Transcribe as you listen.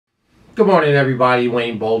Good morning, everybody.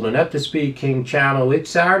 Wayne Bolden at the Speed King channel. It's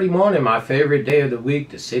Saturday morning, my favorite day of the week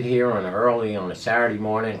to sit here early on a Saturday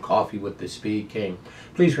morning, coffee with the Speed King.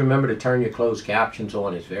 Please remember to turn your closed captions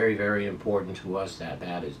on. It's very, very important to us that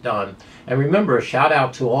that is done. And remember, a shout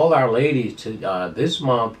out to all our ladies. To this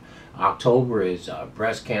month, October is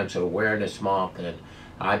Breast Cancer Awareness Month, and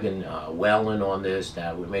I've been welling on this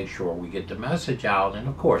that we make sure we get the message out. And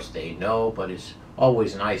of course, they know, but it's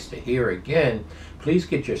always nice to hear again. Please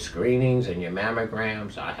get your screenings and your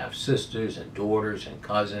mammograms. I have sisters and daughters and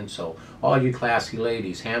cousins, so all you classy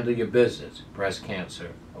ladies, handle your business. Breast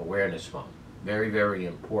Cancer Awareness Month. Very, very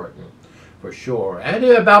important for sure. And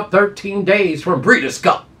in about 13 days from Breeders'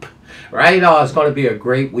 Cup, right? It's going to be a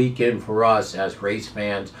great weekend for us as race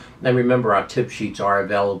fans. And remember, our tip sheets are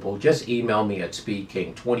available. Just email me at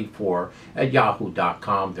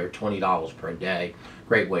speedking24@yahoo.com. They're $20 per day.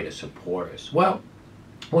 Great way to support us. Well,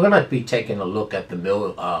 we're going to be taking a look at the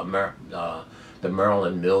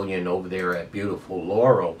Maryland Million over there at beautiful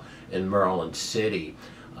Laurel in Maryland City.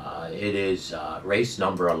 It is race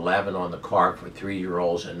number 11 on the card for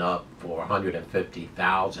 3-year-olds and up for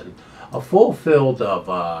 $150,000. A full field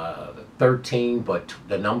of 13, but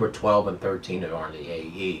the number 12 and 13 are on the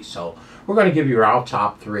AE. So we're going to give you our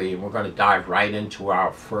top 3, and we're going to dive right into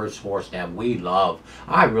our first horse that we love.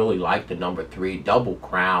 I really like the number 3, Double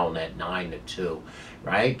Crown at 9-2,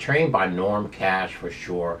 right? Trained by Norm Cash for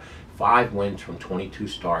sure. 5 wins from 22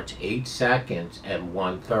 starts, 8 seconds, and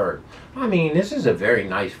 1/3. I mean, this is a very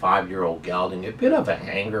nice 5-year-old gelding. A bit of a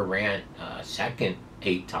hanger, ran second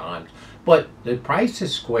 8 times. But the price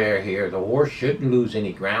is square here. The horse shouldn't lose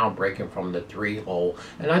any ground breaking from the 3 hole.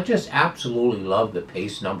 And I just absolutely love the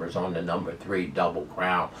pace numbers on the number 3, Double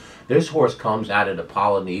Crown. This horse comes out of the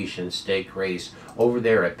Polynesian stake race over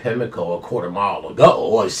there at Pimlico a quarter mile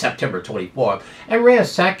ago, September 24th, and ran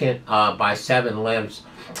second by 7 lengths.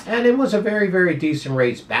 And it was a very, very decent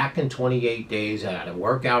race back in 28 days. I had a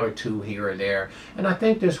workout or 2 here or there. And I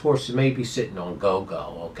think this horse may be sitting on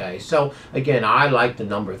go-go, okay? So, again, I like the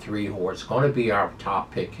number 3 horse. Going to be our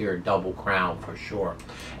top pick here, Double Crown for sure.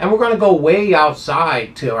 And we're going to go way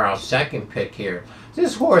outside to our second pick here.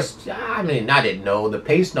 This horse, I mean, I didn't know. The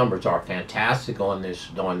pace numbers are fantastic on this,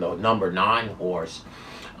 on the number 9 horse.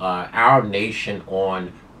 Our Nation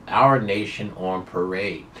on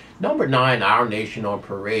Parade. Number 9, Our Nation on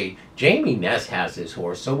Parade. Jamie Ness has this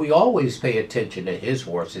horse, so we always pay attention to his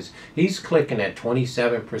horses. He's clicking at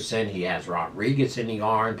 27%. He has Rodriguez in the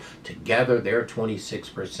arm. Together, they're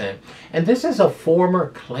 26%. And this is a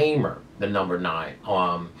former claimer, the number 9.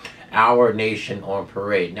 Our Nation on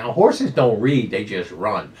Parade. Now, horses don't read, they just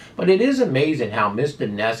run. But it is amazing how Mr.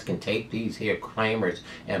 Ness can take these here claimers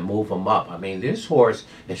and move them up. I mean, this horse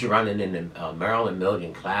is running in the Maryland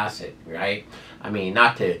Million Classic, right? I mean,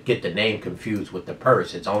 not to get the name confused with the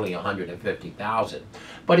purse, it's only $150,000.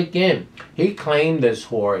 But again, he claimed this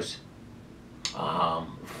horse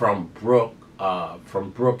from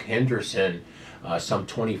Brooke Henderson some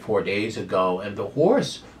 24 days ago, and the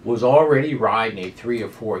horse was already riding a 3 or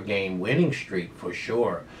 4 game winning streak for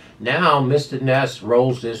sure. Now Mr. Ness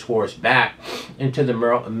rolls this horse back into the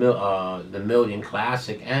Million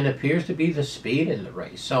Classic and appears to be the speed in the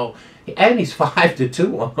race. So, and he's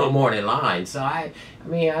 5-2 on the morning line. So I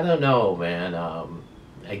mean, I don't know, man.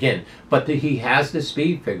 Again, but he has the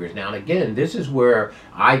speed figures. Now, and again, this is where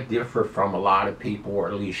I differ from a lot of people, or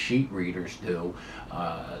at least sheet readers do.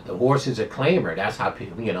 The horse is a claimer. That's how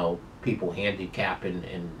people, people handicap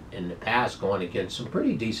in the past, going against some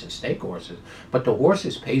pretty decent stake horses. But the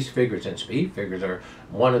horse's pace figures and speed figures are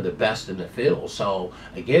one of the best in the field. So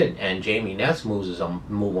again, and Jamie Ness move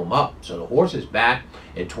them up. So the horse is back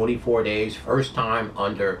in 24 days, first time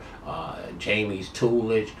under Jamie's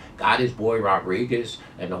tutelage. Got his boy Rodriguez,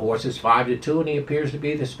 and the horse is 5-2, and he appears to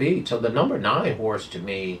be the speed. So the number 9 horse, to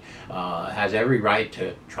me, has every right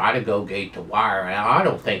to try to go gate to wire. And I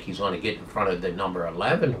don't think he's going to get in front of the number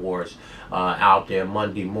 11 horse out there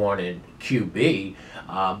Monday morning QB,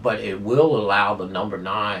 but it will allow the number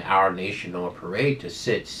 9, Our Nation on Parade, to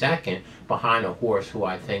sit second behind a horse who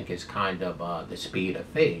I think is kind of the speed of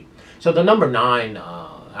fate. So the number 9,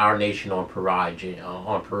 Our Nation on Parade,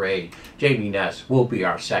 Jamie Ness will be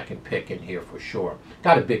our second pick in here for sure.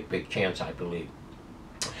 Got a big chance, I believe.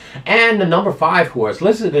 And the number 5 horse,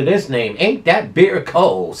 listen to this name, Ain't That Beer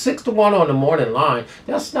Cold? 6-1 on the morning line.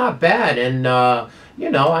 That's not bad. And, I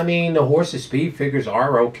mean, the horse's speed figures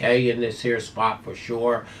are okay in this here spot for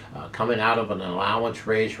sure. Coming out of an allowance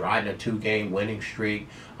race, riding a 2-game winning streak.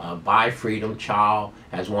 By Freedom Child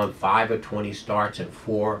has won 5 of 20 starts in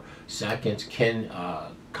 4 seconds.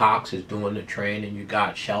 Cox is doing the training. You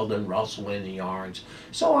got Sheldon Russell in the yards.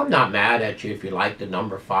 So I'm not mad at you if you like the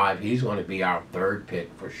number 5. He's going to be our 3rd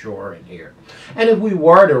pick for sure in here. And if we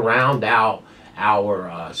were to round out our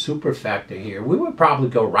superfecta here, we would probably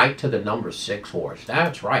go right to the number 6 horse.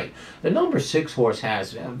 That's right. The number 6 horse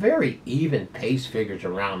has very even pace figures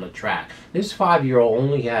around the track. This 5-year-old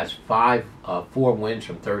only has 4 wins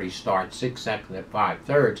from 30 starts, 6 seconds and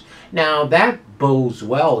 5/3. Now that bodes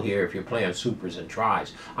well here if you're playing supers and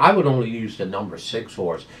tries. I would only use the number 6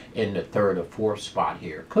 horse in the 3rd or 4th spot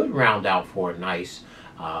here. Could round out for a nice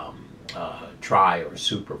try or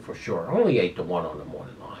super for sure. Only 8-1 on the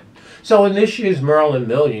morning line. So in this year's Maryland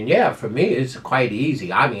Million, yeah, for me it's quite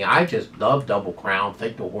easy. I mean, I just love Double Crown.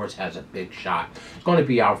 Think the horse has a big shot. It's going to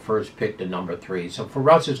be our first pick to number 3. So for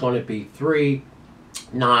us, it's going to be 3,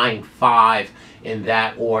 9, 5 in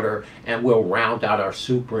that order, and we'll round out our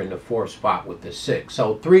super in the 4th spot with the 6.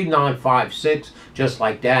 So 3, 9, 5, 6, just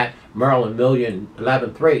like that. Maryland Million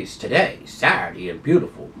 11th race today, Saturday, in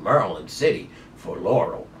beautiful Maryland City for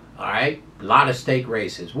Laurel. All right, a lot of stake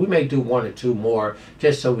races. We may do 1 or 2 more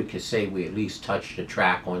just so we can say we at least touched the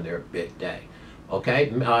track on their big day. Okay,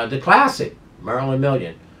 the classic Maryland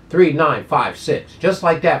Million, 3, 9, 5, 6, just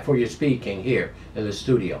like that for your Speed King here in the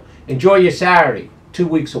studio. Enjoy your Saturday, 2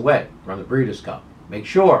 weeks away from the Breeders' Cup. Make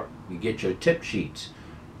sure you get your tip sheets.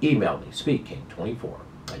 Email me,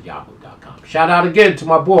 speedking24@yahoo.com. Shout out again to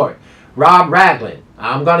my boy, Rob Ragland.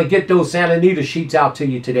 I'm going to get those Santa Anita sheets out to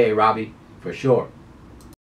you today, Robbie, for sure.